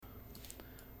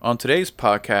On today's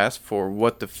podcast for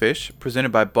What the Fish,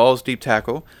 presented by Balls Deep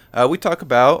Tackle, we talk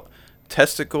about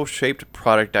testicle-shaped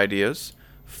product ideas,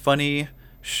 funny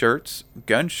shirts,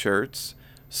 gun shirts,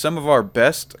 some of our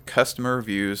best customer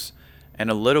reviews, and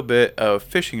a little bit of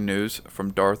fishing news from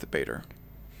Darth Bader.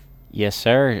 Yes,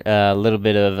 sir. A little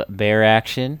bit of bear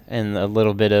action and a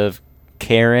little bit of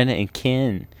Karen and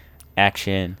Ken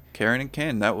action. Karen and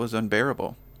Ken, that was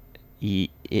unbearable.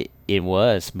 It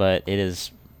was, but it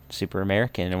is super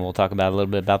American, and we'll talk about a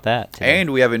little bit about that today.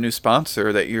 And we have a new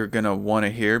sponsor that you're going to want to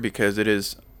hear because it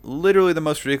is literally the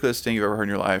most ridiculous thing you've ever heard in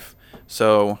your life.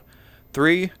 So,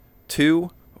 3, 2,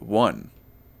 1.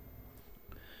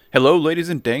 Hello, ladies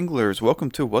and danglers. Welcome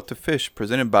to What the Fish,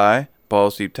 presented by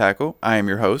Balls Deep Tackle. I am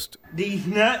your host. These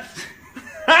nuts.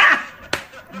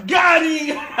 Got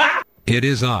him! It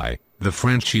is I, the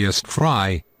Frenchiest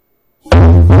fry.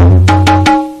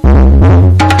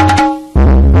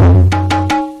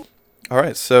 All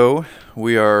right, so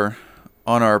we are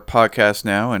on our podcast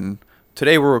now, and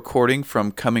today we're recording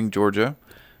from Cumming, Georgia.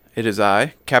 It is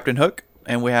I, Captain Hook,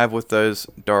 and we have with us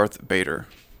Darth Bader.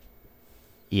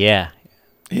 Yeah.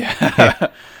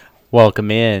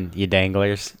 Welcome in, you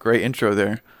danglers. Great intro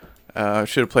there.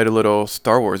 Should have played a little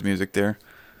Star Wars music there.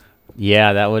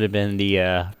 Yeah, that would have been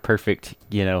the perfect,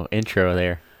 intro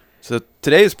there. So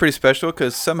today is pretty special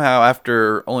because somehow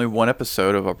after only one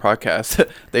episode of our podcast,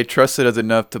 they trusted us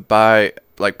enough to buy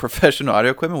like professional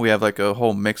audio equipment. We have like a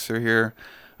whole mixer here,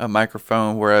 a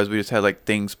microphone, whereas we just had like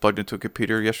things plugged into a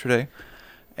computer yesterday.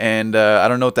 And I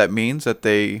don't know what that means that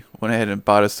they went ahead and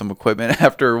bought us some equipment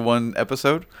after one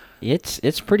episode.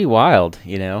 It's pretty wild,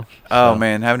 Oh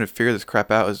man, having to figure this crap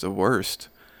out is the worst.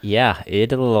 Yeah,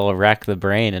 it'll rack the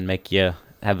brain and make you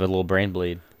have a little brain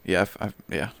bleed. Yeah,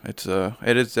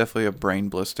 it is definitely a brain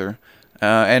blister,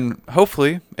 and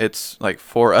hopefully it's like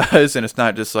for us, and it's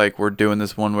not just like we're doing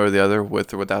this one way or the other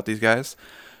with or without these guys.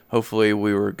 Hopefully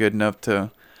we were good enough to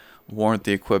warrant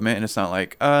the equipment, and it's not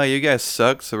like, you guys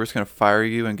suck, so we're just gonna fire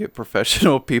you and get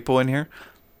professional people in here.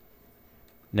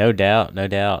 No doubt.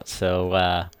 So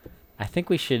I think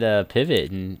we should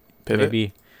pivot and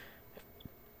maybe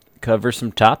cover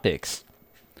some topics.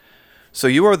 So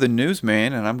you are the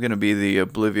newsman, and I'm going to be the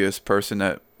oblivious person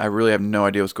that I really have no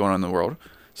idea what's going on in the world.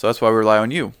 So that's why we rely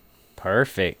on you.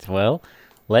 Perfect. Well,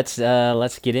 let's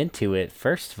get into it.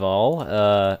 First of all,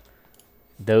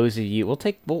 those of you, we'll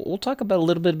talk about a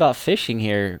little bit about fishing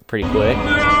here pretty quick.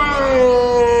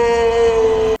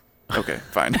 Okay,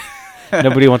 fine.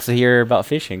 Nobody wants to hear about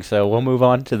fishing, so we'll move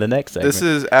on to the next segment. This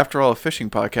is, after all, a fishing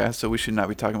podcast, so we should not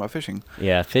be talking about fishing.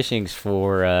 Yeah, fishing's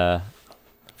for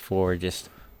just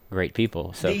great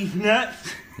people. So These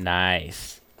nuts.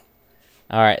 nice.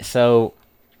 All right, so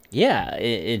yeah,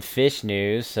 in fish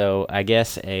news, so I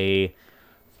guess a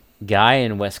guy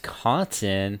in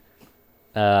Wisconsin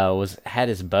had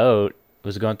his boat,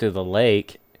 was going through the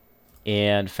lake,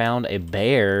 and found a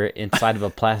bear inside of a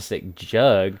plastic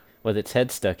jug with its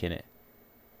head stuck in it.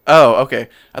 Oh, okay.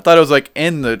 I thought it was like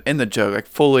in the jug, like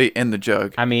fully in the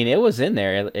jug. I mean, it was in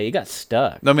there. It got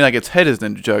stuck. No, I mean like its head is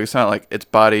in the jug. It's not like its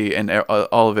body and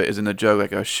all of it is in the jug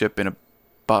like a ship in a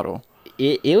bottle.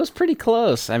 It was pretty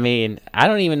close. I mean, I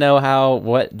don't even know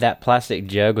what that plastic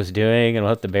jug was doing and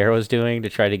what the bear was doing to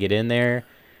try to get in there.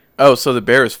 Oh, so the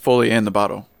bear is fully in the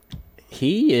bottle.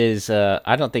 He is,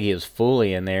 I don't think he was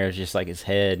fully in there. It was just like his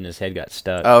head got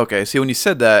stuck. Oh, okay. See, when you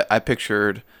said that, I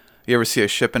pictured, you ever see a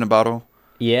ship in a bottle?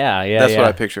 Yeah. That's what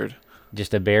I pictured.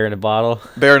 Just a bear in a bottle?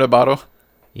 Bear in a bottle?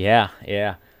 Yeah.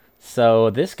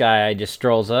 So this guy just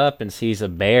strolls up and sees a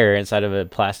bear inside of a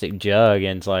plastic jug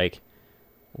and it's like,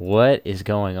 what is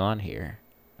going on here?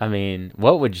 I mean,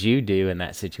 what would you do in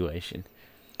that situation?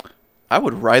 I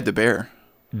would ride the bear.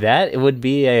 That would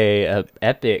be a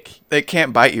epic. It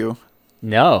can't bite you.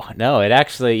 No, it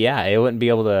actually, it wouldn't be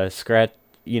able to scratch,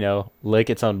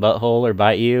 lick its own butthole or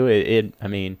bite you. I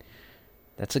mean,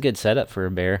 that's a good setup for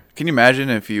a bear. Can you imagine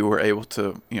if you were able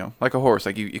to, like a horse,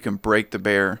 like you can break the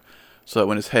bear so that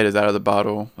when his head is out of the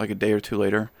bottle, like a day or two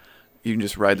later, you can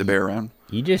just ride the bear around?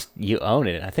 You own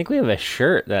it. I think we have a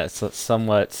shirt that's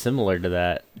somewhat similar to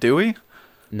that. Do we?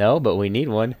 No, but we need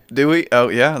one. Do we? Oh,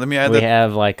 yeah. Let me add that. We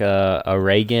have like a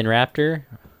Reagan Raptor.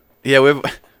 Yeah,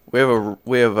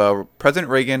 we have a President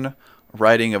Reagan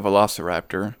riding a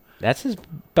Velociraptor. That's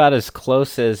about as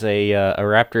close as a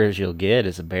raptor as you'll get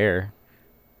as a bear.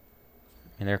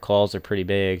 And their claws are pretty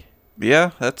big.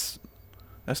 Yeah, that's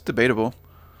debatable.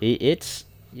 It's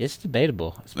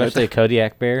debatable, especially a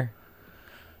Kodiak bear.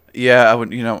 Yeah, I would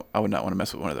not want to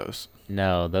mess with one of those.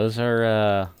 No, those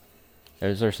are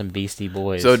Those are some beastie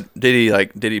boys. So did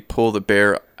he pull the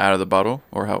bear out of the bottle,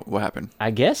 or what happened?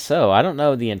 I guess so. I don't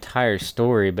know the entire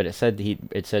story, but it said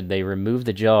they removed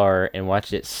the jar and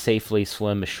watched it safely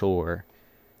swim ashore.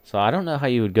 So I don't know how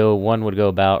one would go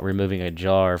about removing a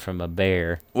jar from a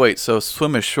bear. Wait, so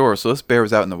swim ashore. So this bear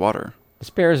was out in the water.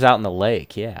 This bear is out in the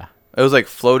lake, yeah. It was like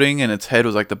floating, and its head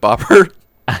was like the bopper.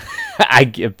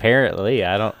 Apparently,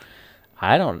 I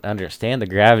don't understand the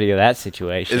gravity of that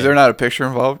situation. Is there not a picture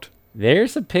involved?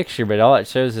 There's a picture, but all it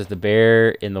shows is the bear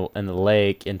in the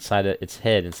lake inside of its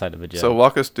head inside of a jug. So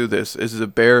walk us through this. Is the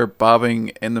bear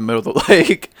bobbing in the middle of the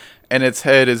lake, and its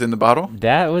head is in the bottle?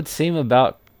 That would seem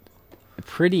about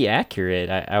pretty accurate.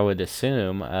 I would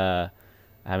assume. I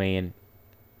mean,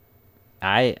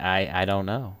 I don't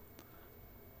know.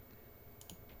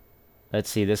 Let's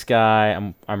see, this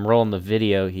guy. I'm rolling the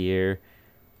video here.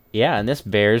 Yeah, and this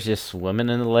bear's just swimming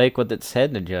in the lake with its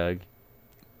head in a jug.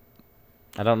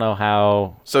 I don't know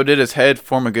how. So did his head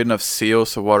form a good enough seal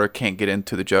so water can't get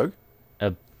into the jug?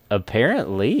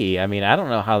 Apparently, I mean, I don't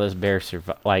know how this bear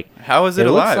survived. Like, how is it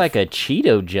alive? It looks like a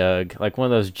Cheeto jug, like one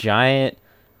of those giant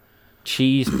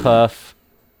cheese puff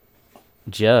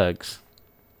jugs.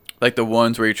 Like the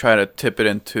ones where you try to tip it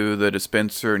into the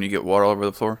dispenser and you get water all over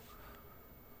the floor?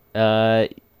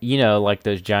 Like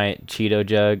those giant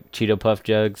Cheeto puff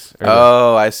jugs.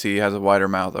 Oh, I see. It has a wider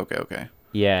mouth. Okay.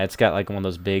 Yeah, it's got like one of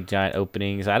those big giant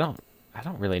openings. I don't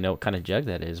really know what kind of jug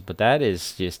that is, but that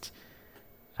is just,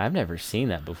 I've never seen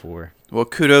that before. Well,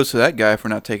 kudos to that guy for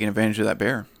not taking advantage of that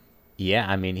bear. Yeah,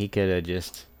 I mean, he could have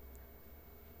just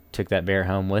took that bear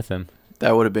home with him.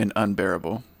 That would have been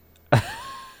unbearable.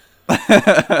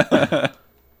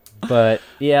 But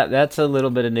yeah, that's a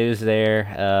little bit of news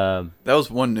there. That was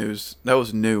one news. That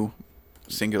was new,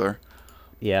 singular.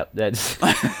 Yeah, that's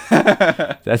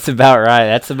that's about right.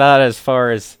 That's about as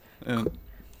far as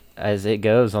it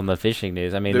goes on the fishing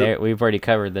news. I mean, we've already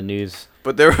covered the news.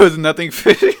 But there was nothing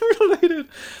fishing related.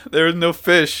 There was no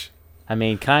fish. I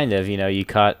mean, kind of. You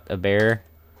caught a bear.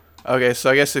 Okay,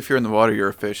 so I guess if you're in the water, you're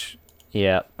a fish.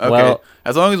 Yeah. Okay. Well,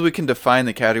 as long as we can define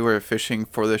the category of fishing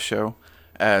for this show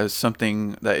as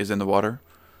something that is in the water.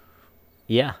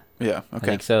 Yeah. Yeah. Okay. I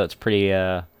think so. It's pretty.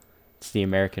 It's the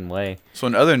American way. So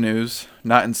in other news,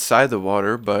 not inside the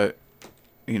water, but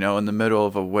in the middle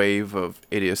of a wave of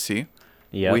idiocy,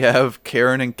 we have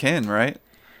Karen and Ken, right?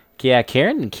 Yeah,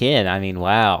 Karen and Ken. I mean,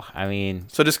 wow. I mean,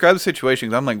 so describe the situation,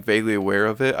 'cause I'm like vaguely aware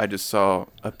of it. I just saw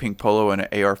a pink polo and an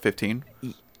AR-15.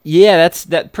 Yeah,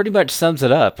 that pretty much sums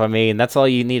it up. I mean, that's all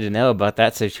you need to know about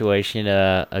that situation.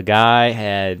 A guy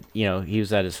had, he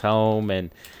was at his home and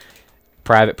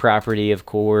private property, of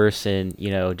course, and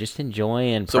just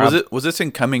enjoying. So was this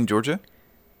in Cumming, Georgia?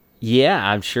 Yeah,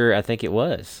 I'm sure. I think it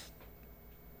was.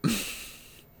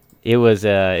 It was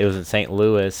in St.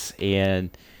 Louis, and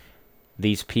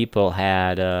these people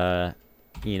had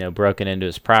broken into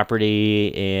his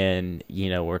property and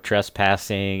were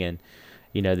trespassing, and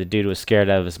the dude was scared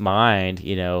out of his mind.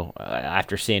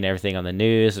 After seeing everything on the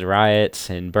news, the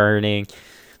riots and burning,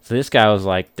 so this guy was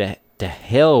like, the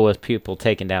hell with people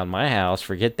taking down my house,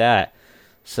 forget that.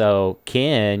 So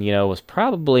Ken, was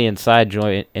probably inside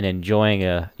enjoying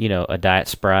a Diet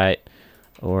Sprite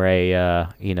or a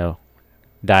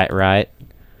Diet Right.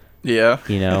 Yeah.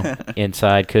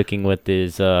 Inside cooking with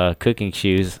his cooking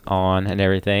shoes on and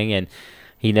everything, and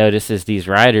he notices these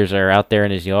riders are out there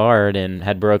in his yard and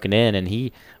had broken in, and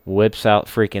he whips out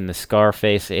freaking the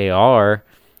Scarface AR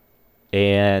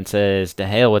and says, "To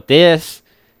hell with this."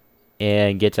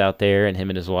 And gets out there, and him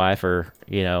and his wife are,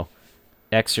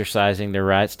 exercising their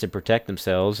rights to protect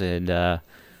themselves, and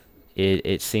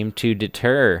it seemed to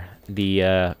deter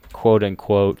the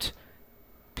quote-unquote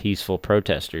peaceful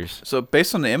protesters. So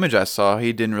based on the image I saw,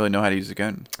 he didn't really know how to use a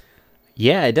gun.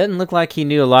 Yeah, it doesn't look like he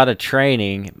knew a lot of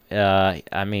training.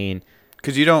 I mean,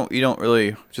 because you don't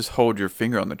really just hold your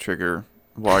finger on the trigger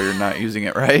while you're not using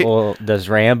it, right? Well, does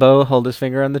Rambo hold his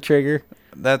finger on the trigger?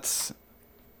 I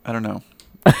don't know.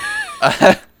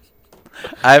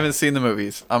 I haven't seen the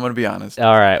movies. I'm going to be honest.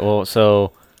 All right. Well,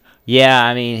 so, yeah,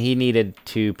 I mean, he needed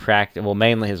to practice. Well,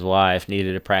 mainly his wife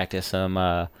needed to practice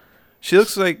some. She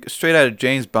looks like straight out of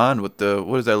James Bond with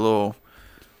what is that, little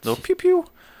pew-pew?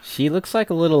 She looks like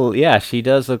a little, yeah, she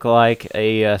does look like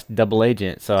a double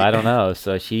agent, so I don't know.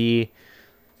 So she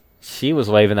was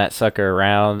waving that sucker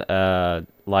around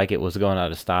like it was going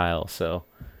out of style. So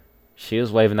she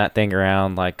was waving that thing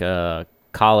around like a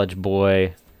college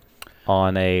boy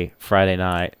on a Friday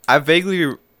night. I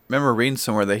vaguely remember reading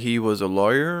somewhere that he was a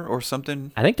lawyer or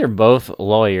something. I think they're both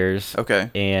lawyers. Okay.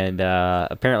 And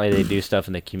apparently they do stuff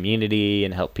in the community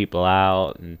and help people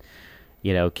out. And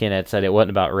Kenneth said it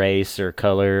wasn't about race or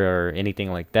color or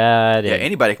anything like that. Yeah, And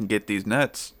anybody can get these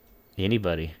nuts.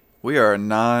 anybody. We are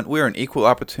an equal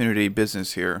opportunity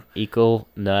business here. Equal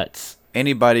nuts.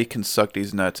 Anybody can suck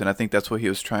these nuts, and I think that's what he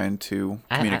was trying to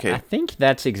communicate. I think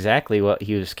that's exactly what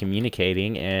he was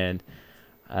communicating, and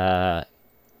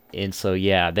so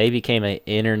yeah, they became an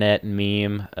internet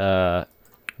meme,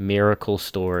 miracle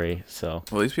story. So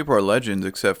Well, these people are legends,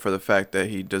 except for the fact that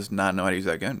he does not know how to use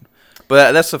that gun.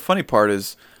 But that's the funny part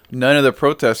is none of the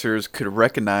protesters could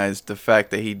recognize the fact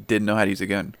that he didn't know how to use a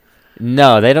gun.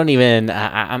 no, they don't even.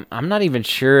 I'm not even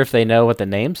sure if they know what the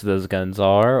names of those guns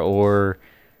are or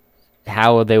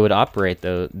how they would operate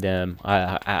them.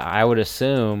 I would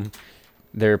assume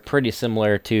they're pretty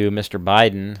similar to Mr.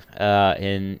 Biden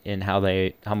in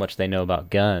how much they know about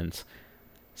guns.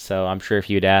 So I'm sure if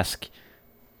you'd ask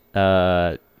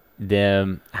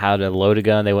them how to load a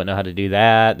gun, they wouldn't know how to do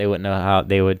that. They wouldn't know how.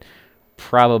 They would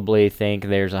probably think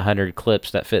there's 100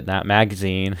 clips that fit in that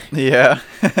magazine, Yeah.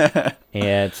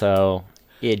 and so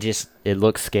it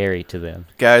looks scary to them.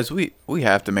 Guys, we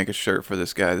have to make a shirt for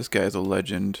this guy. This guy is a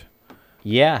legend.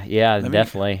 Yeah, me-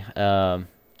 definitely.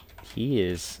 He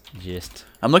is just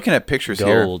I'm looking at pictures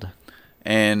here, gold.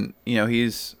 and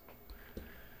he's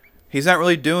not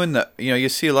really doing the. You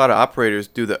see a lot of operators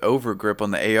do the over grip on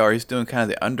the AR. He's doing kind of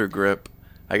the under grip,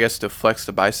 I guess, to flex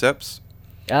the biceps.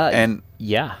 And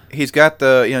yeah, he's got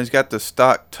the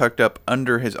stock tucked up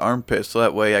under his armpit, so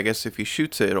that way, I guess if he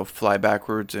shoots it, it'll fly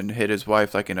backwards and hit his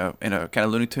wife like in a kind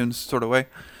of Looney Tunes sort of way.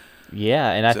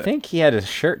 yeah, and I think he had his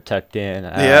shirt tucked in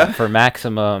Yeah. for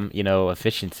maximum,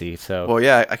 efficiency. So Well,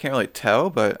 yeah, I can't really tell,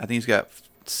 but I think he's got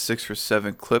 6 or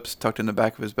 7 clips tucked in the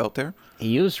back of his belt there.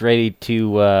 he was ready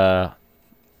to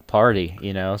party,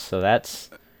 so that's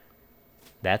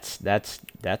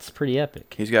pretty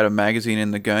epic. He's got a magazine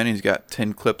in the gun. He's got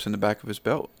 10 clips in the back of his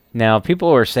belt. Now,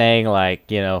 people were saying, like,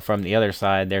 from the other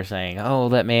side, they're saying, oh,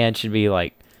 that man should be,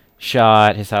 like,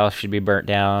 shot. His house should be burnt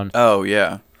down. Oh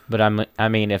yeah, But I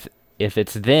mean, if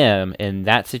it's them in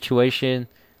that situation,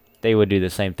 they would do the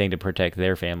same thing to protect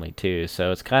their family, too.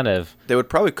 So it's kind of, they would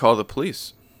probably call the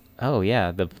police, oh,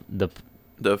 yeah, the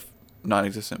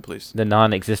non-existent police. the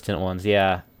non-existent ones,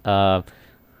 yeah.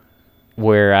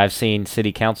 Where I've seen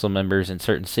city council members in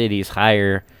certain cities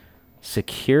hire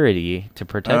security to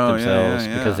protect Oh, yeah, themselves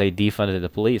yeah, because yeah. they defunded the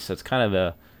police. So it's kind of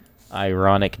a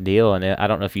ironic deal. And I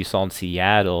don't know if you saw in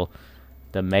Seattle,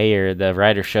 the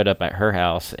writer showed up at her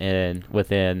house, and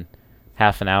within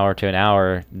half an hour to an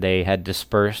hour, they had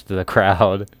dispersed the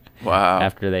crowd Wow.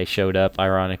 after they showed up,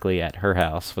 ironically, at her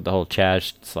house with the whole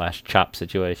Chaz/Chop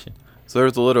situation. So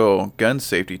there's a little gun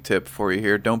safety tip for you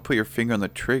here. Don't put your finger on the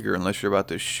trigger unless you're about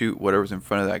to shoot whatever's in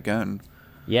front of that gun.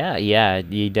 Yeah,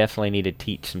 you definitely need to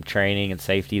teach some training and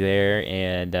safety there,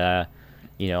 and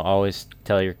always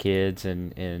tell your kids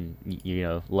and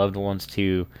loved ones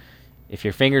to, if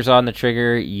your finger's on the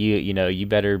trigger, you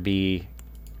better be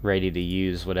ready to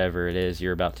use whatever it is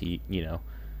you're about to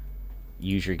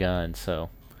use your gun. So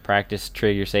practice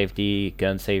trigger safety,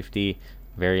 gun safety,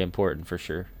 very important for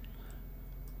sure.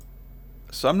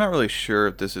 So I'm not really sure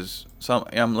if this is some.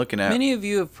 I'm looking at Many of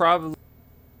you have probably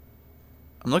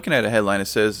a headline. It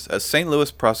says a St.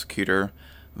 Louis prosecutor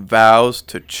vows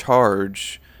to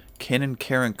charge Ken and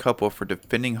Karen couple for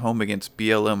defending home against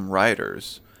BLM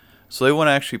rioters. So they want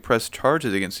to actually press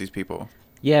charges against these people.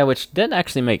 Yeah, which doesn't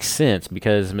actually make sense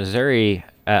because Missouri,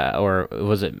 or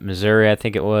was it Missouri? I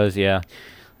think it was. Yeah,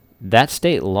 that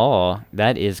state law,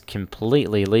 that is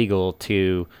completely legal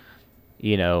to,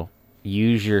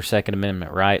 use your Second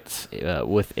Amendment rights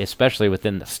especially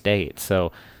within the state.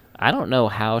 So I don't know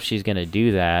how she's going to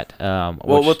do that.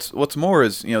 Well, what's more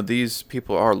is these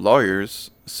people are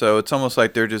lawyers, so it's almost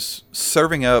like they're just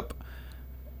serving up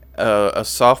a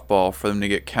softball for them to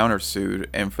get countersued,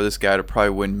 and for this guy to probably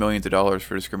win millions of dollars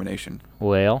for discrimination.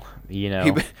 Well, He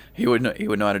would know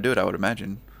how to do it, I would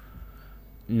imagine.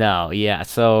 no, yeah.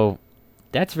 So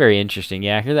that's very interesting.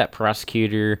 Yeah, I hear that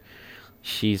prosecutor.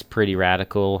 She's pretty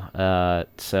radical.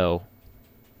 So,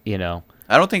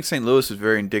 I don't think St. Louis is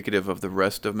very indicative of the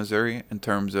rest of Missouri in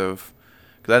terms of,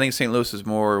 because I think St. Louis is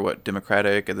more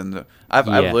Democratic, and then I've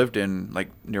lived in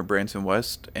near Branson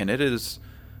West, and it is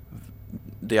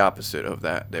the opposite of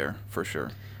that there for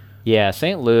sure. Yeah,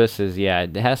 St. Louis is,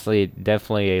 it has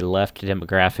definitely a left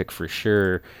demographic for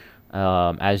sure.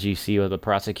 As you see with the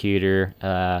prosecutor,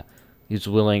 who's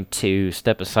willing to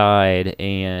step aside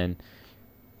and,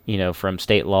 from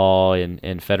state law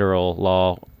and federal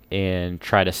law and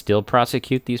try to still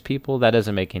prosecute these people. That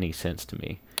doesn't make any sense to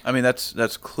me. I mean, that's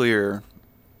clear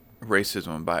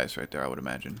racism and bias right there, I would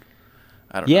imagine.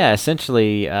 I don't know. Yeah,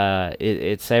 essentially,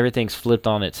 it's everything's flipped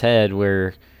on its head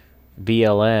where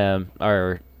BLM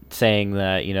are saying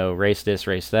that, race this,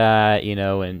 race that,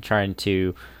 and trying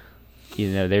to,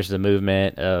 there's the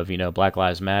movement of, Black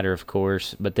Lives Matter, of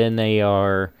course, but then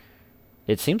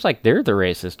it seems like they're the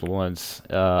racist ones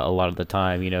a lot of the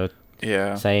time,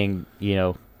 Yeah. saying,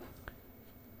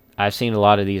 I've seen a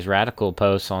lot of these radical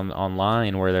posts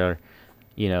online where they're,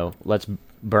 let's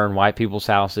burn white people's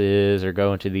houses or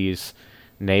go into these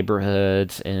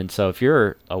neighborhoods. And so if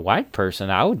you're a white person,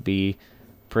 I would be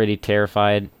pretty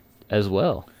terrified as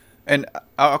well. And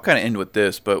I'll kind of end with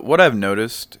this, but what I've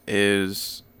noticed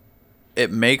is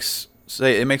it makes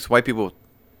white people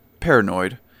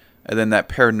paranoid, and then that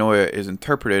paranoia is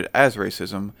interpreted as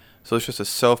racism. So it's just a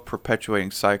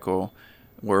self-perpetuating cycle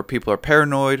where people are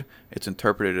paranoid, it's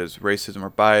interpreted as racism or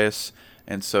bias,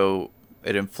 and so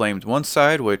it inflames one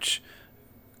side, which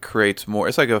creates more.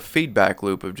 It's like a feedback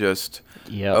loop of just,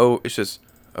 it's just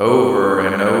over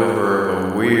and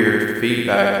over a weird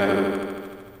feedback loop.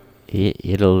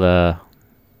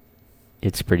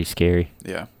 It's pretty scary.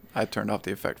 Yeah, I turned off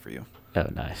the effect for you. Oh,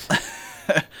 nice.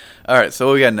 All right, so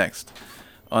what we got next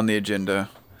on the agenda?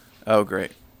 Oh,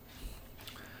 great.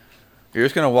 You're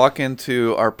just going to walk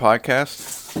into our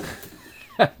podcast?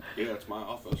 Yeah, it's my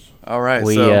office. All right,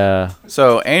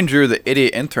 so Andrew, the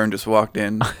idiot intern, just walked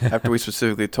in after we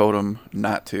specifically told him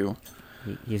not to.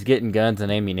 He's getting guns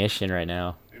and ammunition right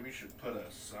now. Maybe you should put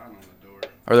a sign on the door.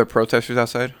 Are there protesters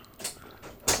outside?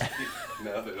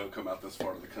 No, they don't come out this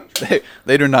far to the country.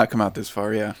 They do not come out this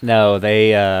far, yeah. No,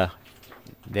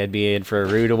 they'd be in for a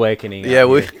rude awakening. Yeah,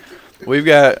 we've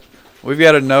got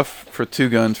enough for 2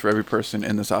 guns for every person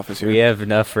in this office here. We have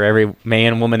enough for every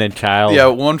man, woman, and child. Yeah,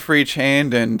 1 for each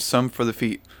hand and some for the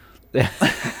feet.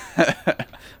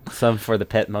 Some for the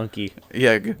pet monkey.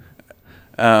 Yeah.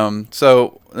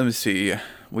 So let me see.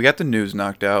 We got the news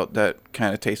knocked out. That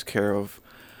kind of takes care of.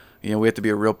 We have to be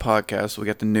a real podcast. So we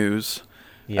got the news.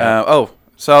 Yeah.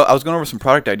 So I was going over some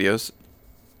product ideas.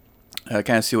 Kind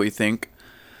of see what you think.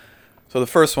 So the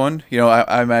first one,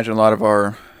 I imagine a lot of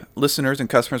our listeners and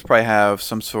customers probably have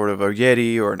some sort of a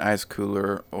Yeti or an ice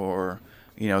cooler or,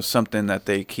 something that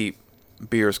they keep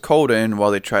beers cold in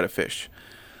while they try to fish.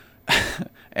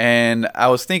 And I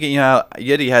was thinking,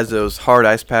 Yeti has those hard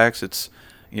ice packs. It's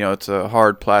a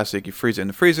hard plastic. You freeze it in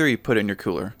the freezer. You put it in your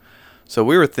cooler. So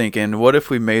we were thinking, what if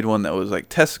we made one that was like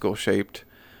testicle shaped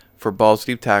for balls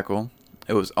deep tackle?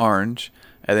 It was orange,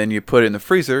 and then you put it in the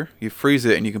freezer. You freeze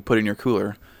it, and you can put it in your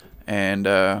cooler, and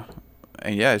yeah,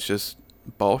 it's just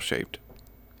ball shaped.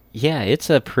 Yeah, it's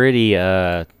a pretty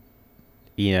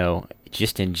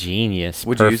just ingenious.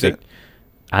 Would perfect. you use it?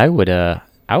 I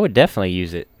would definitely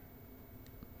use it.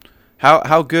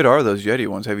 How good are those Yeti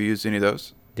ones? Have you used any of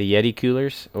those? The Yeti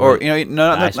coolers, or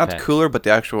not the pack? cooler, but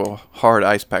the actual hard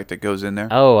ice pack that goes in there.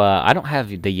 Oh, I don't have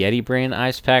the Yeti brand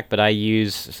ice pack, but I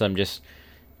use some just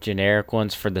generic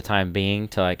ones for the time being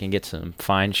till I can get some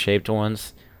fine shaped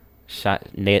ones,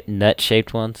 nut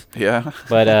shaped ones. Yeah.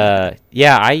 But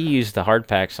yeah, I use the hard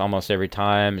packs almost every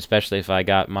time, especially if I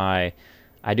got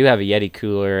I do have a Yeti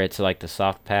cooler. It's like the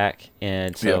soft pack,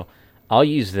 and so yeah. I'll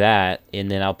use that, and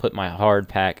then I'll put my hard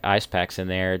pack ice packs in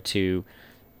there to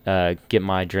get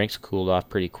my drinks cooled off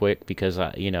pretty quick because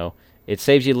it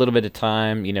saves you a little bit of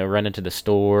time, running to the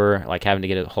store, like having to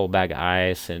get a whole bag of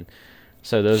ice. And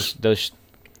so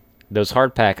those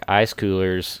hard pack ice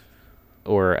coolers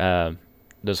or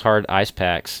those hard ice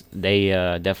packs, they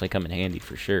definitely come in handy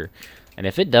for sure. And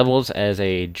if it doubles as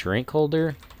a drink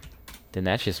holder, then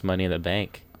that's just money in the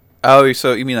bank. Oh,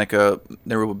 so you mean like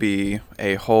there will be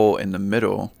a hole in the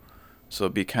middle, so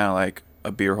it'd be kind of like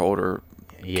a beer holder,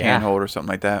 can holder, something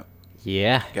like that.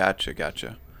 Yeah.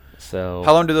 Gotcha. So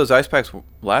how long do those ice packs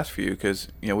last for you? Because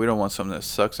we don't want something that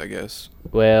sucks, I guess.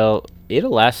 Well,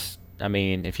 it'll last. I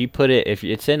mean, if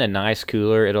it's in a nice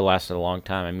cooler, it'll last a long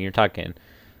time. I mean, you're talking,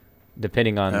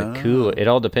 depending on the cooler. It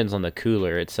all depends on the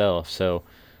cooler itself. So,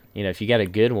 if you got a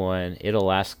good one, it'll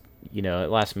last. It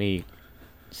lasts me.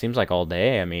 Seems like all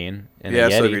day. I mean, and yeah.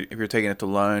 So if you're taking it to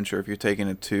lunch, or if you're taking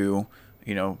it to,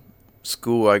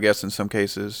 school, I guess in some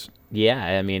cases. Yeah,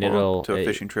 I mean, to a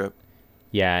fishing trip.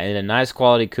 Yeah, in a nice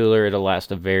quality cooler, it'll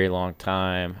last a very long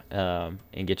time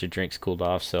and get your drinks cooled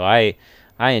off. So I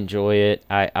enjoy it.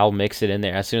 I'll mix it in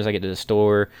there as soon as I get to the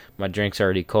store. My drink's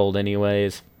already cold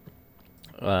anyways.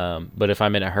 But if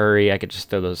I'm in a hurry, I could just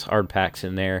throw those hard packs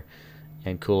in there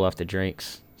and cool off the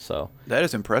drinks. So that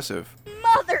is impressive.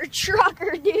 Mother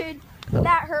trucker, dude.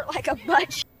 That hurt like a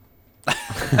butt.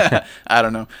 I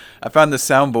don't know. I found this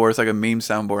soundboard. It's like a meme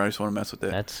soundboard. I just want to mess with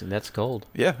it. That's cold.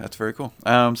 Yeah, that's very cool.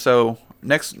 So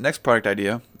next product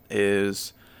idea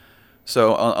is,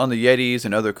 so on the Yetis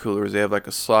and other coolers, they have like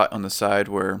a slot on the side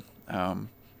where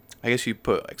I guess you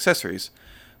put accessories.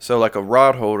 So like a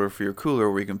rod holder for your cooler,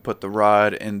 where you can put the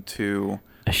rod into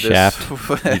A shaft. You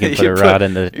can put a rod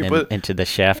into the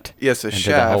shaft. Yes, a into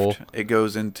shaft. The hole. It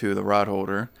goes into the rod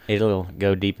holder. It'll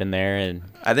go deep in there and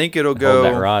I think it'll hold go.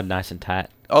 that rod nice and tight.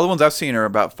 All the ones I've seen are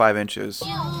about 5 inches.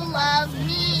 You love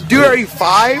me. Dude, are you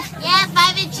 5? Yeah,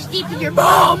 5 inches deep in your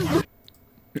bum.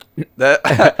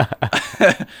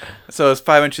 That so it's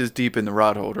 5 inches deep in the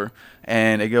rod holder,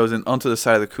 and it goes in onto the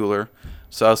side of the cooler.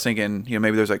 So I was thinking,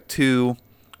 maybe there's like two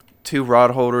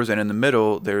rod holders, and in the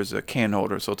middle there's a can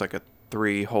holder, so it's like a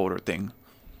 3 holder thing.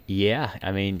 Yeah,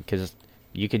 I mean, because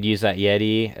you could use that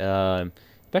Yeti,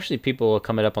 especially people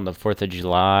coming up on the 4th of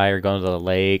July or going to the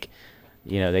lake.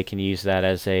 They can use that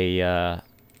as a,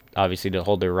 obviously to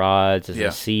hold their rods, as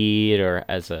a seat or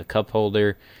as a cup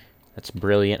holder. That's a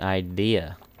brilliant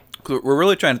idea. We're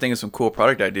really trying to think of some cool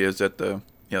product ideas that the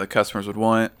customers would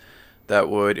want, that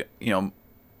would,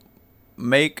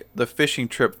 make the fishing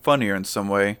trip funnier in some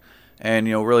way. And,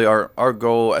 really our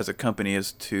goal as a company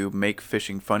is to make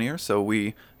fishing funnier. So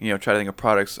we, try to think of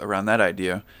products around that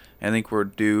idea. And I think we're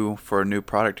due for a new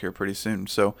product here pretty soon.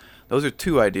 So those are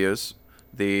 2 ideas.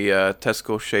 The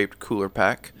testicle-shaped cooler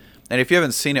pack. And if you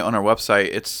haven't seen it on our website,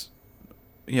 it's,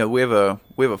 we have a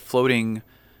floating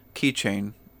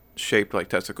keychain shaped like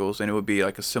testicles, and it would be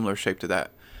like a similar shape to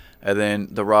that. And then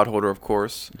the rod holder, of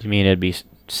course. You mean it'd be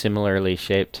similarly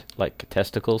shaped like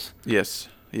testicles? Yes.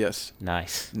 Nice.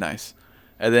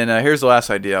 And then here's the last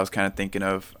idea I was kind of thinking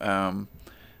of,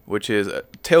 which is a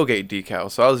tailgate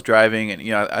decal. So I was driving,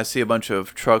 and I see a bunch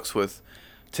of trucks with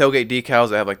tailgate decals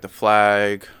that have like the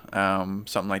flag,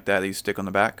 something like that you stick on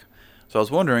the back. So I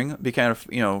was wondering, it'd be kind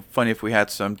of funny if we had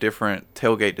some different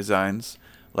tailgate designs,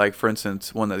 like for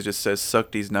instance one that just says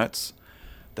 "suck these nuts."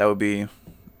 That would be,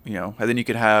 and then you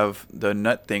could have the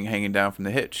nut thing hanging down from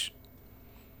the hitch.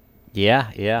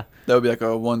 Yeah. That would be like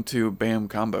a 1-2 bam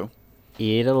combo.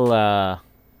 It'll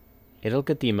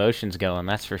get the emotions going,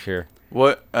 that's for sure.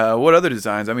 What other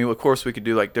designs? I mean, of course we could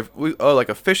do like like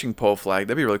a fishing pole flag.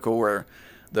 That'd be really cool, where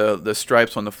the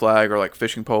stripes on the flag are like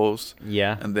fishing poles.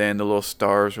 Yeah. And then the little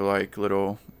stars are like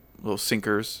little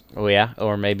sinkers. Oh yeah,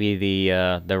 or maybe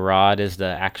the rod is the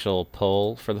actual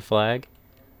pole for the flag.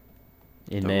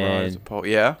 And Rod is a pole.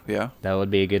 Yeah. That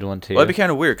would be a good one too. Well, that'd be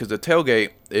kind of weird because the tailgate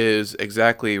is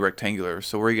exactly rectangular.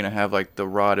 So where are you gonna have like the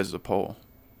rod as the pole?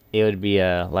 It would be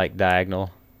like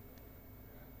diagonal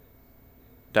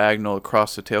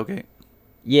Across the tailgate.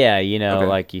 Yeah, Okay.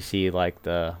 like you see like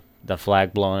the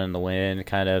flag blowing in the wind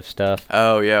kind of stuff.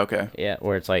 Oh yeah, okay. Yeah,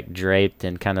 where it's like draped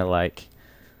and kind of like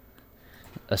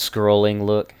a scrolling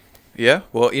look. Yeah.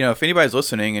 Well, if anybody's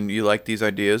listening and you like these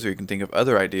ideas, or you can think of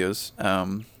other ideas,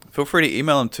 feel free to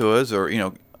email them to us, or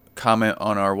comment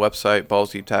on our website,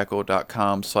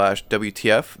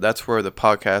 ballsdeeptackle.com/WTF. That's where the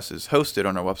podcast is hosted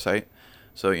on our website.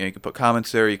 So you can put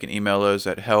comments there. You can email us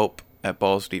at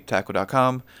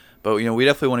help@ballsdeeptackle.com. But we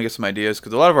definitely want to get some ideas,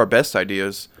 because a lot of our best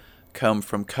ideas come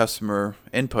from customer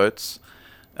inputs.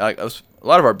 Like a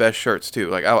lot of our best shirts too.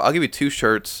 Like I'll give you 2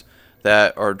 shirts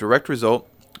that are a direct result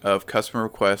of customer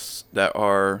requests that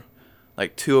are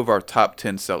like 2 of our top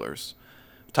 10 sellers,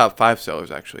 top 5 sellers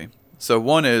actually. So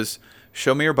one is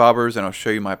 "Show me your bobbers and I'll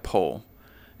show you my pole,"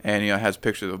 and it has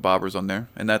pictures of bobbers on there,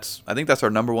 and I think that's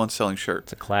our number 1 selling shirt.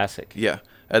 It's a classic. Yeah.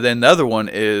 And then the other one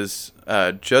is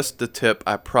 "Just the tip,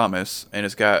 I promise," and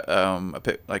it's got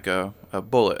a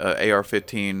bullet, a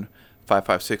AR-15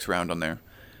 5.56 round on there,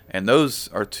 and those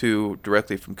are 2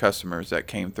 directly from customers that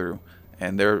came through,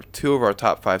 and they're 2 of our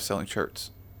top 5 selling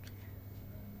shirts.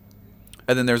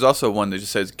 And then there's also one that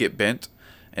just says "Get bent,"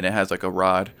 and it has like a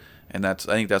rod, and I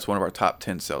think that's one of our top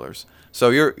 10 sellers. So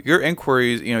your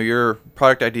inquiries, your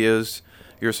product ideas,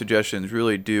 your suggestions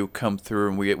really do come through,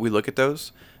 and we look at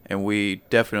those, and we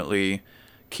definitely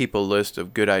keep a list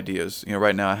of good ideas.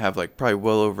 Right now I have like probably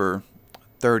well over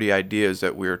 30 ideas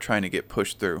that we're trying to get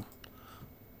pushed through.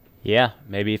 Yeah,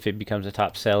 maybe if it becomes a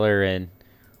top seller, and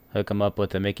hook them up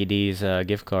with a Mickey D's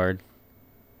gift card.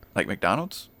 Like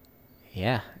McDonald's?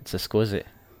 Yeah, it's exquisite.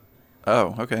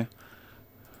 Oh, okay.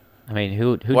 I mean,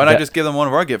 who Why not just give them one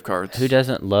of our gift cards? Who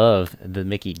doesn't love the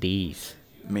Mickey D's?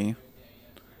 Me.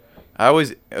 I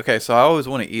always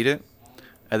want to eat it,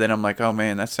 and then I'm like, oh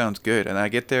man, that sounds good. And I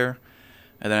get there,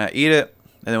 and then I eat it,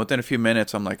 and then within a few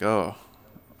minutes, I'm like, oh,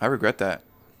 I regret that.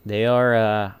 They are,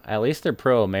 at least they're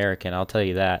pro-American, I'll tell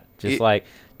you that. Just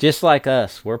like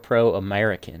us, we're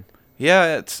pro-American.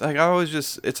 Yeah, it's like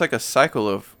it's like a cycle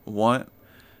of want.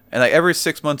 And like every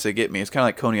 6 months they get me. It's kind of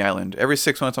like Coney Island. Every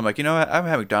 6 months I'm like, what? I haven't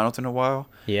had McDonald's in a while.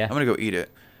 Yeah. I'm going to go eat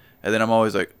it. And then I'm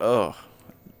always like, oh,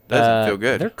 Doesn't feel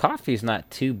good. Their coffee's not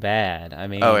too bad. I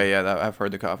mean, Oh yeah, I've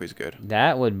heard the coffee's good.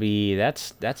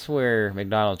 that's where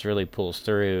McDonald's really pulls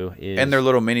through. And their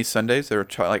little mini sundaes, their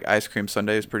like ice cream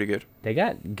sundae is pretty good. They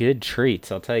got good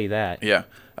treats, I'll tell you that. Yeah.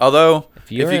 Although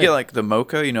if you you're get like the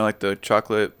mocha, like the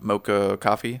chocolate mocha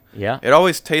coffee, Yeah. it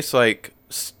always tastes like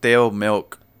stale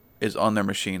milk is on their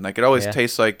machine. Like it always Yeah.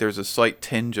 tastes like there's a slight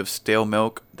tinge of stale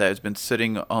milk that has been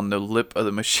sitting on the lip of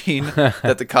the machine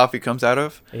that the coffee comes out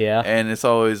of. Yeah. And it's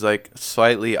always like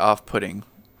slightly off-putting.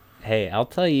 Hey, I'll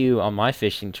tell you on my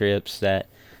fishing trips that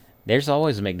there's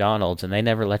always a McDonald's and they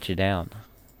never let you down.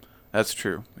 That's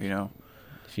true.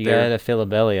 If you They're- gotta fill a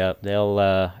belly up,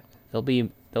 they'll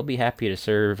be happy to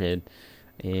serve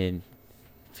and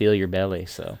fill your belly.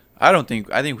 So I think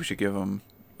we should give them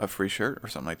a free shirt or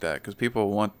something like that because people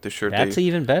want the shirt. that's an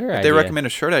even better If idea. they recommend a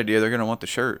shirt idea, they're gonna want the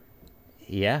shirt.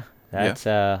 Yeah, that's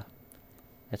a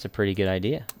pretty good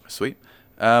idea. Sweet.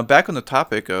 Back on the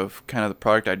topic of kind of the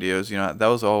product ideas, that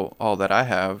was all that I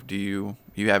have. Do you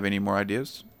have any more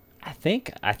ideas? I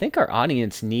think our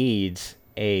audience needs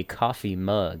a coffee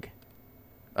mug,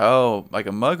 Oh, like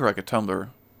a mug or like a tumbler?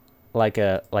 like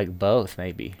both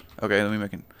maybe. Okay, let me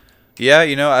make it. Yeah,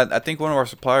 I think one of our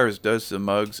suppliers does the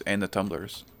mugs and the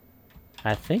tumblers.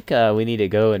 I think we need to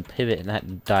go and pivot in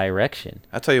that direction.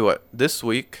 I tell you what, this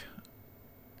week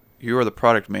you are the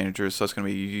product manager, so it's gonna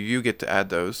be you get to add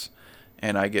those,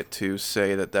 and I get to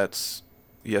say that's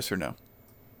yes or no.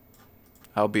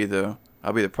 I'll be the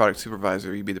product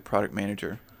supervisor. You be the product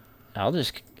manager. I'll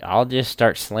just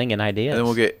start slinging ideas. And then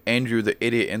we'll get Andrew, the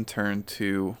idiot intern,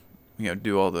 to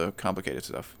do all the complicated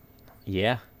stuff.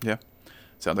 Yeah. Yeah,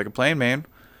 sounds like a plan, man.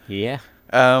 Yeah.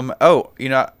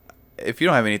 If you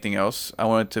don't have anything else, I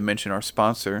wanted to mention our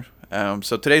sponsor.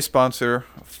 So today's sponsor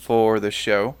for the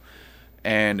show,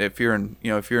 and if you're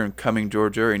in Cumming,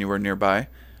 Georgia, or anywhere nearby,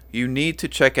 you need to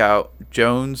check out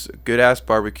Jones Good Ass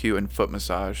Barbecue and Foot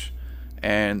Massage.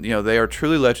 And they are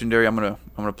truly legendary. I'm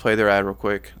gonna play their ad real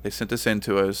quick. They sent this in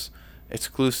to us,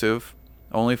 exclusive,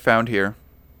 only found here.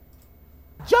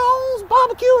 Jones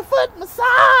Barbecue and Foot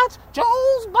Massage.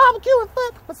 Jones Barbecue and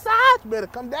Foot Massage. Better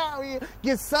come down here,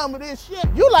 get some of this shit.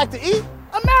 You like to eat?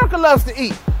 America loves to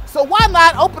eat. So why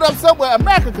not open up somewhere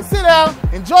America can sit down,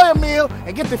 enjoy a meal,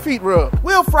 and get their feet rubbed?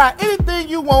 We'll fry anything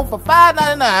you want for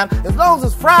 $5.99. As long as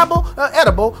it's friable or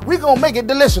edible, we're going to make it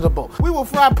deliciable. We will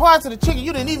fry parts of the chicken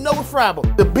you didn't even know was friable.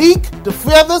 The beak, the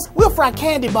feathers, we'll fry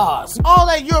candy bars. All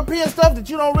that European stuff that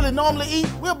you don't really normally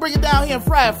eat, we'll bring it down here and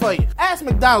fry it for you. Ask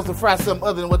McDonald's to fry something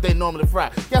other than what they normally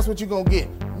fry. Guess what you're going to get?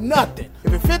 Nothing.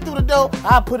 If it fit through the dough,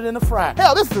 I'll put it in the fryer.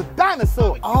 Hell, this is a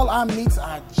dinosaur. All our meats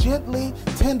are gently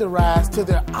tenderized to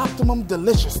their optimum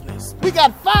deliciousness. We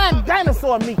got fine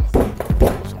dinosaur meats.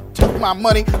 Took my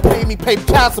money, made me pay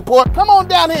child support. Come on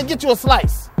down here and get you a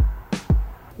slice.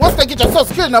 Once they get your social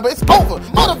security number, it's over.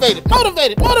 Motivated,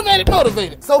 motivated, motivated,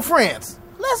 motivated. So friends,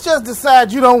 let's just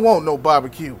decide you don't want no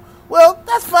barbecue. Well,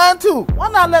 that's fine too. Why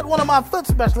not let one of my foot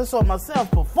specialists or myself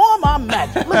perform our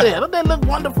magic? Look at that. Don't they look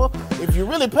wonderful? If you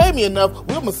really pay me enough,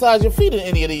 we'll massage your feet in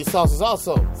any of these sauces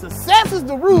also. Success is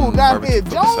the rule down here, barbecue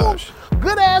foot Jones. massage.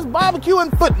 Good ass barbecue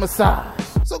and foot massage.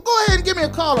 So go ahead and give me a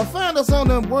call or find us on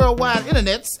the worldwide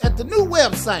internets at the new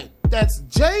website. That's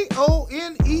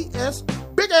JONES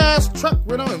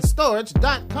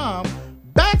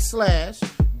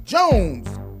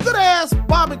bigasstruckrentalstorage.com/Jones. Good ass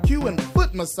barbecue and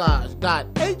foot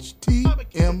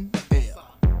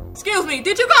massage.html. Excuse me,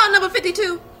 did you call number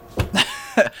 52?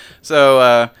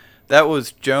 So that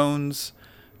was Jones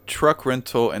Truck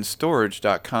Rental and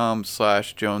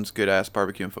Storage.com/Jones Good Ass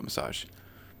Barbecue and Foot Massage.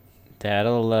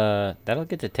 That'll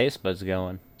get the taste buds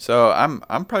going. So I'm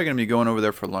probably gonna be going over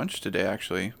there for lunch today.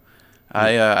 Actually,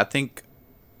 I think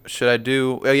should I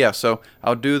do? Yeah. So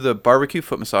I'll do the barbecue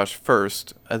foot massage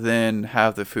first, and then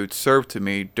have the food served to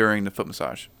me during the foot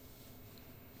massage.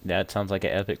 That sounds like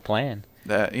an epic plan.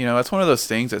 That that's one of those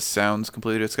things that sounds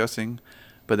completely disgusting,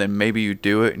 but then maybe you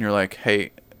do it and you're like,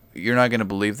 hey, you're not gonna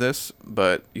believe this,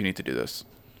 but you need to do this.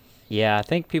 Yeah, I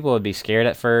think people would be scared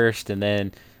at first, and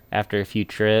then after a few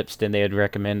trips, then they would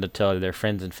recommend it to their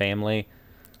friends and family.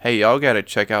 Hey, y'all gotta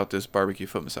check out this barbecue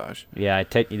foot massage. Yeah,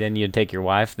 then you'd take your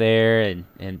wife there,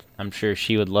 and I'm sure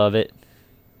she would love it.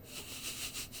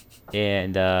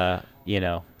 And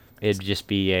it'd just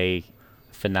be a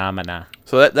phenomena.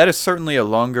 So that is certainly a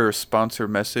longer sponsor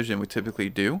message than we typically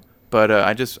do, but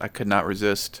I could not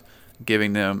resist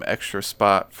giving them extra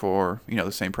spot for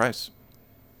the same price.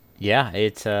 Yeah,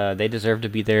 it's they deserve to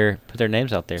be there, put their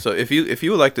names out there. So if you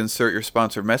would like to insert your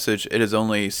sponsor message, it is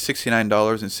only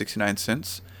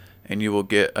 $69.69, and you will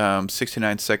get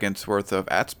 69 seconds worth of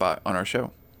ad spot on our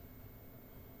show.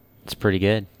 It's pretty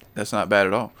good. That's not bad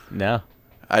at all. No.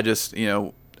 I just,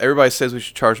 everybody says we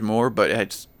should charge more, but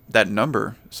it's that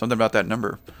number, something about that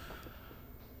number.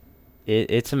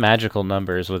 It's a magical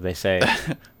number, is what they say.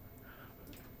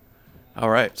 All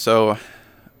right, so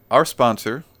our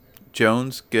sponsor,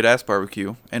 Jones Good Ass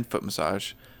Barbecue and Foot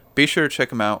Massage. Be sure to check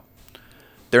them out.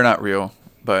 They're not real,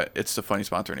 but it's a funny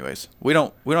sponsor anyways. We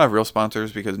don't have real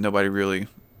sponsors because nobody really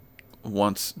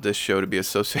wants this show to be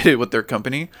associated with their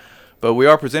company. But we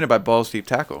are presented by Balls Deep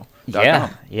Tackle.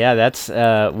 Yeah, that's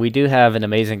we do have an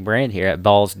amazing brand here at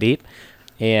Balls Deep,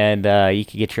 and you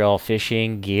can get your all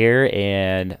fishing gear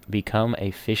and become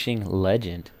a fishing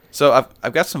legend. So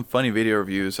I've got some funny video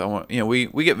reviews.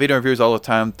 We get video reviews all the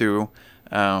time through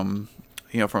from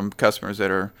customers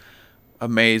that are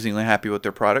amazingly happy with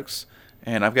their products.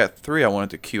 And I've got 3 I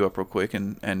wanted to queue up real quick.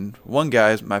 And one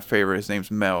guy is my favorite. His name's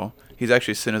Mel. He's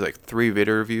actually sent us like 3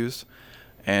 video reviews.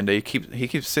 And he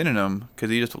keeps sending them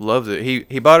because he just loves it.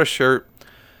 He bought a shirt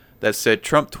that said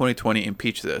Trump 2020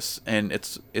 impeach this. And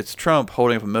it's Trump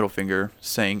holding up a middle finger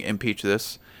saying impeach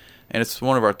this. And it's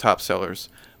one of our top sellers.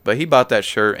 But he bought that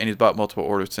shirt and he's bought multiple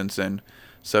orders since then.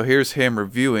 So here's him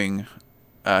reviewing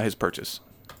his purchase.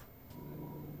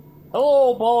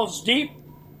 Hello, Balls Deep.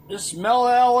 This is Mel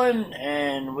Allen,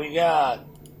 and we got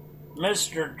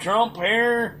Mr. Trump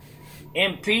here.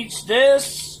 Impeach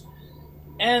this.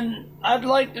 And I'd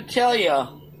like to tell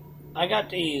you, I got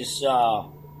these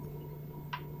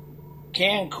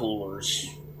can coolers,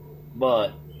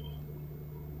 but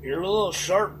you're a little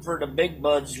short for the big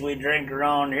buds we drink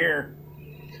around here.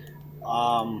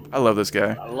 I love this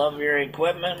guy. I love your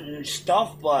equipment and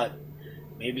stuff, but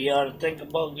maybe you ought to think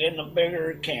about getting a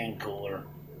bigger can cooler.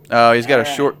 Oh, he's got a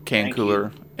Alright, short can thank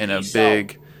cooler you. and a Peace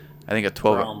big, out. I think a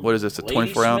 12. From What is this? A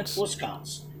 24 ounce? Ladysmith,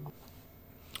 Wisconsin.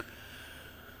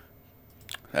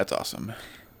 That's awesome.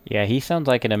 Yeah, he sounds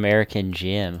like an American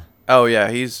Jim. Oh yeah,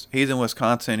 he's in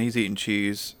Wisconsin. He's eating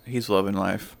cheese. He's loving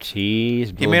life.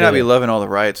 Cheese. He may not be loving all the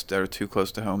riots that are too close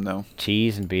to home though.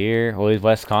 Cheese and beer. Well, he's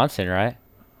Wisconsin, right?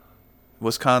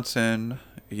 Wisconsin,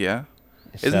 yeah.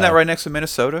 So, Isn't that right next to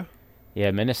Minnesota?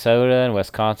 Yeah, Minnesota and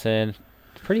Wisconsin.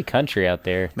 It's pretty country out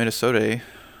there. Minnesota, eh?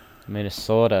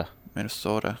 Minnesota.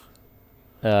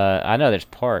 I know there's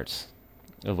parts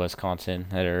of Wisconsin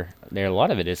that are there. A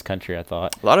lot of it is country, I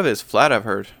thought. A lot of it is flat, I've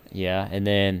heard. Yeah, and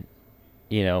then,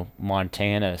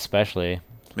 Montana especially.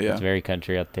 Yeah. It's very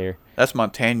country out there. That's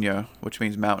Montana, which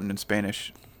means mountain in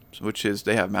Spanish, which is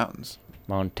they have mountains.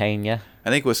 Montana. I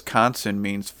think Wisconsin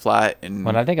means flat and...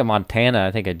 When I think of Montana,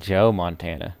 I think of Joe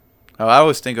Montana. Oh, I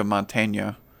always think of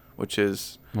Montana, which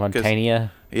is...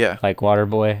 Montana? Yeah. Like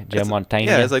Waterboy, Joe Montana?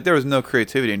 Yeah, it's like there was no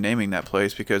creativity in naming that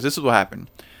place because this is what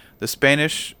happened. The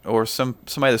Spanish, or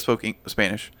somebody that spoke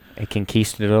Spanish... A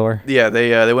conquistador? Yeah,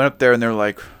 they went up there and they're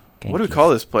like, what do we call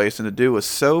this place? And the dude was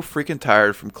so freaking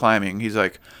tired from climbing. He's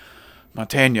like,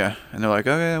 Montana. And they're like,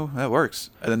 okay, well, that works.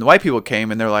 And then the white people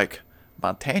came and they're like,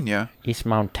 Montana? It's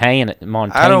Montana.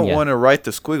 I don't want to write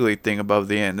the squiggly thing above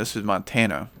the end. This is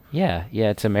Montana. Yeah,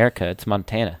 it's America. It's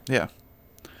Montana. Yeah.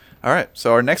 All right,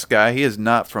 so our next guy, he is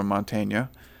not from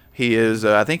Montana. He is,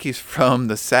 I think he's from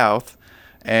the South.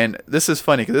 And this is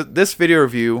funny, because this video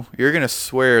review, you're going to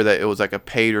swear that it was like a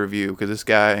paid review, because this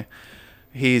guy,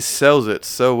 he sells it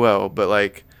so well. But,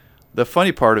 like, the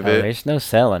funny part of it... There's no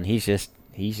selling. He's just...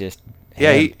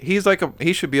 Yeah, he's like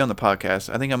he should be on the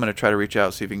podcast. I think I'm going to try to reach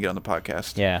out, see if he can get on the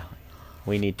podcast. Yeah,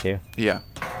 we need to. Yeah.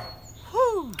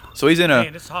 So he's in a...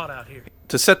 Man, it's hot out here.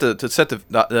 To set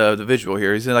the visual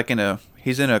here, he's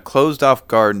in a closed off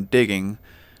garden digging.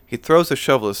 He throws the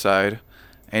shovel aside,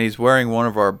 and he's wearing one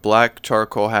of our black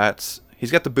charcoal hats.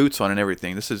 He's got the boots on and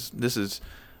everything. This is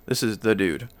the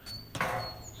dude.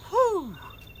 Whew.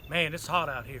 Man, it's hot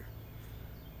out here.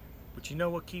 But you know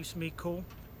what keeps me cool?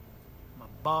 My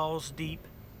balls deep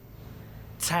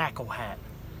tackle hat.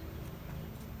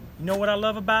 You know what I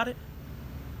love about it?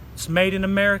 It's made in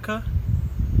America.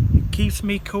 It keeps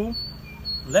me cool.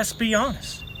 Let's be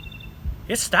honest,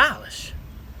 it's stylish.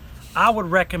 I would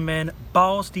recommend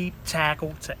Balls Deep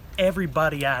Tackle to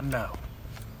everybody I know.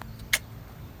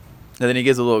 And then he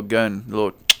gives a little gun,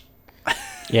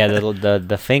 Yeah,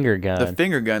 the finger gun. the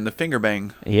finger gun, the finger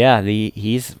bang. Yeah,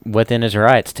 he's within his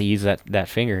rights to use that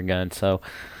finger gun. So,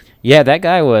 yeah, that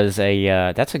guy was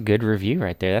that's a good review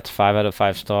right there. That's 5 out of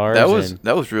 5 stars.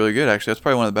 That was really good actually. That's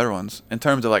probably one of the better ones in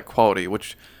terms of like quality,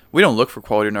 which we don't look for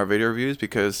quality in our video reviews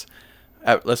because.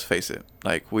 Let's face it,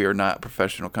 like we are not a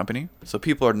professional company, so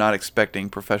people are not expecting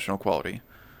professional quality.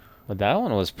 Well, that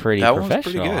one was pretty professional. One was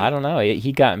pretty good. I don't know.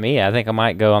 He got me. I think I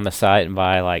might go on the site and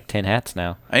buy like 10 hats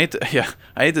now. I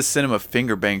need to send him a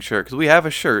finger bang shirt because we have a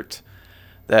shirt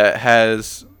that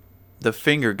has the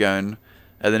finger gun,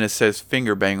 and then it says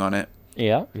finger bang on it.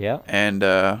 Yeah, yeah. And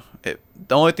the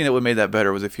only thing that would have made that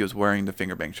better was if he was wearing the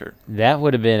finger bang shirt. That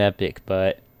would have been epic,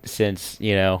 but since,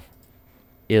 it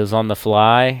was on the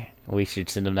fly, we should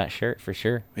send him that shirt for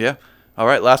sure. Yeah. All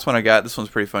right, last one I got. This one's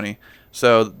pretty funny.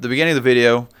 So the beginning of the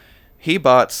video, he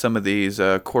bought some of these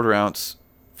quarter-ounce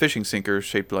fishing sinkers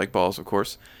shaped like balls, of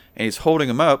course, and he's holding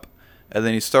them up, and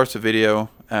then he starts the video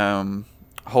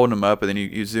holding them up, and then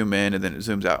you zoom in, and then it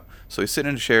zooms out. So he's sitting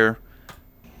in a chair.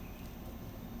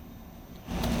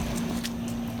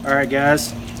 Alright,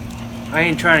 guys. I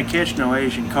ain't trying to catch no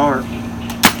Asian carp.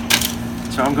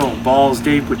 So I'm going balls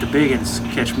deep with the big uns.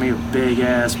 Catch me a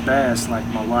big-ass bass like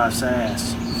my wife's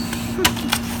ass.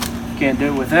 Can't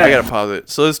do it with that. I gotta pause it.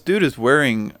 So this dude is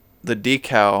wearing the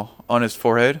decal on his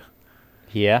forehead.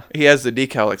 Yeah. He has the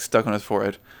decal like stuck on his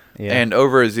forehead. Yeah. And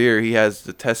over his ear, he has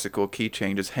the testicle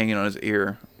keychain just hanging on his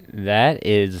ear. That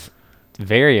is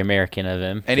very American of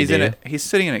him. And to he's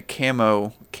sitting in a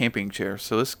camo camping chair.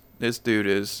 So this dude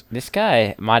is... This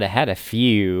guy might have had a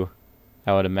few,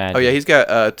 I would imagine. Oh yeah, he's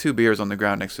got 2 beers on the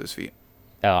ground next to his feet.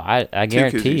 Oh, I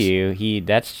guarantee koozies. you,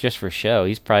 that's just for show.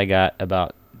 He's probably got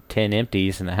about 10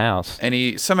 empties in the house. And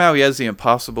he has the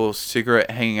impossible cigarette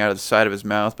hanging out of the side of his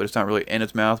mouth, but it's not really in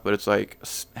his mouth, but it's like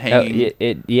hanging.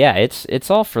 It's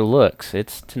all for looks.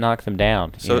 It's to knock them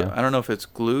down. So I don't know if it's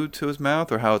glued to his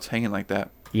mouth or how it's hanging like that.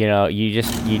 You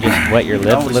just wet your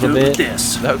lips a little bit.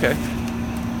 This. Okay.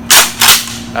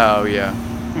 Oh yeah.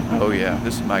 Oh yeah.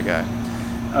 This is my guy.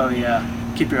 Oh yeah.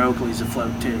 Keep your Oakleys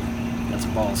afloat too. Got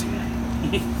some balls here.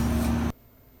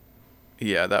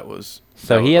 Yeah, that was.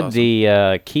 So that he was had awesome.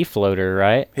 the key floater,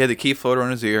 right? He had the key floater on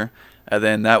his ear, and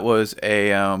then that was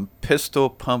a pistol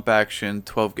pump action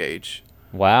 12 gauge.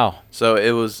 Wow. So it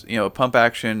was a pump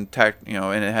action and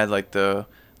it had like the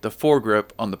foregrip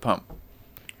on the pump.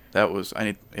 That was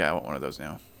I want one of those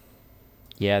now.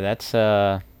 Yeah, that's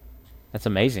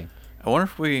amazing. I wonder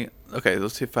if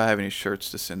let's see if I have any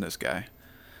shirts to send this guy.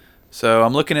 So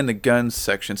I'm looking in the guns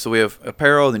section. So we have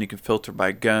apparel, then you can filter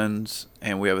by guns,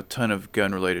 and we have a ton of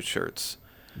gun-related shirts.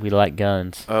 We like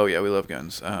guns. Oh yeah, we love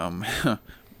guns.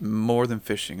 More than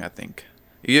fishing, I think.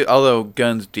 Although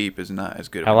guns deep is not as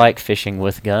good. I like fishing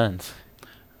with guns.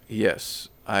 Yes,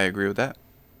 I agree with that.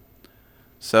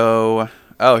 So,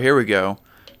 here we go.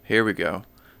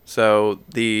 So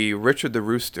the Richard the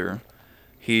Rooster,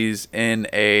 he's in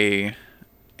a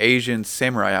Asian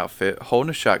samurai outfit, holding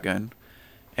a shotgun.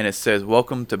 And it says,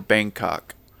 "Welcome to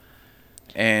Bangkok."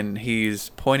 And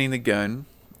he's pointing the gun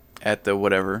at the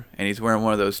whatever. And he's wearing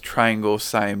one of those triangle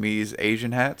Siamese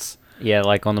Asian hats. Yeah,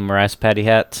 like on the rice patty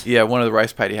hats. Yeah, one of the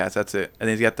rice patty hats. That's it. And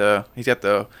then he's got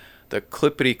the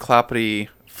clippity cloppity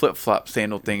flip flop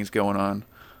sandal things going on.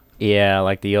 Yeah,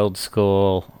 like the old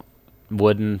school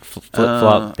wooden flip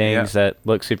flop things that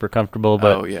look super comfortable.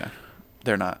 But oh yeah.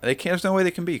 They're not. They can't. There's no way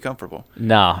they can be comfortable.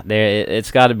 No,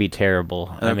 it's got to be terrible.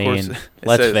 And I mean,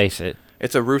 let's face it.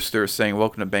 It's a rooster saying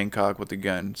 "Welcome to Bangkok" with a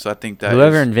gun. So I think that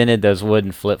whoever invented those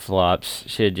wooden flip flops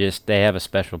should they have a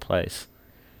special place.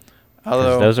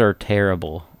 Although those are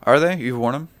terrible. Are they? You've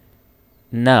worn them?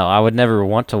 No, I would never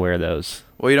want to wear those.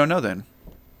 Well, you don't know then.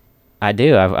 I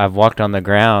do. I've walked on the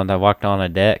ground. I walked on a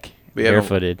deck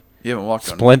barefooted. You haven't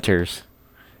walked on splinters.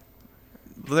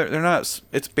 They're not.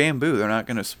 It's bamboo. They're not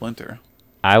going to splinter.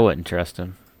 I wouldn't trust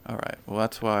them. All right. Well,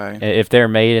 that's why. If they're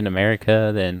made in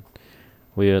America, then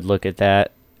we would look at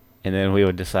that, and then we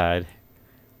would decide.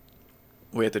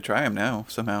 We have to try them now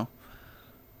somehow.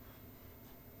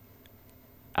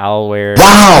 I'll wear.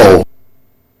 Wow.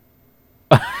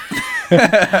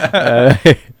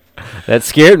 That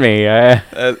scared me.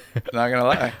 Not gonna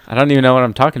lie. I don't even know what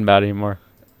I'm talking about anymore.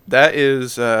 That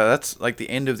is that's like the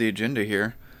end of the agenda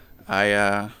here.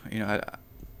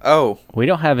 We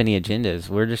don't have any agendas.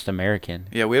 We're just American.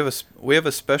 Yeah, we have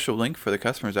a special link for the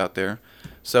customers out there.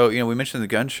 So we mentioned the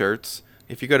gun shirts.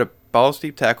 If you go to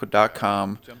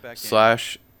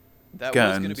ballsdeeptackle.com/guns,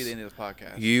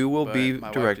 you will be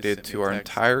directed to our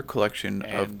entire collection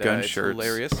of gun shirts.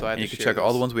 Hilarious, so and you can check out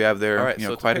all the ones we have there. All right,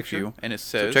 so quite a few. And it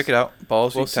says, so check it out,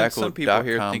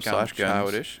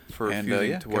 ballsdeeptackle.com/guns for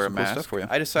refusing to wear a mask. For you.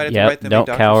 I decided to write them don't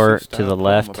cower to the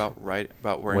left.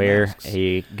 About wear masks.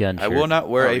 A gun shirt. I will not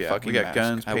wear a fucking mask.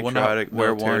 Guns, I will not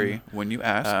wear one when you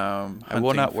ask. I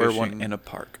will not wear one in a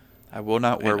park. I will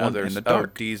not wear one in the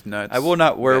dark. These nuts. I will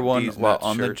not wear one while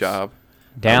on the job.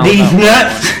 Down. These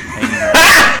nuts.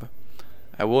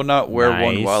 I will not wear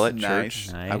one while at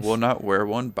church. Nice. I will not wear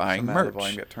one buying merch.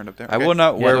 I will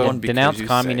not wear one because denounce you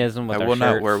communism say. with I will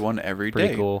not wear one every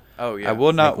day. Cool. Oh yeah. I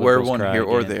will not wear one here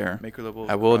or there.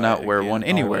 I will not wear one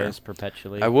anywhere.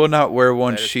 I will not wear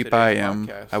one sheep I am.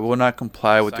 I will not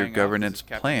comply with your governance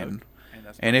plan.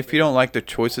 And if you don't like the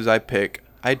choices I pick,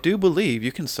 I do believe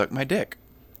you can suck my dick.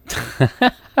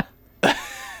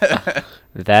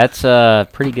 That's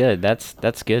pretty good.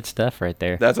 That's good stuff right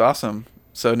there. That's awesome.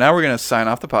 So now we're going to sign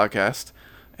off the podcast.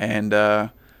 And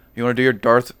you want to do your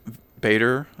Darth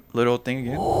Vader little thing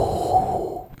again?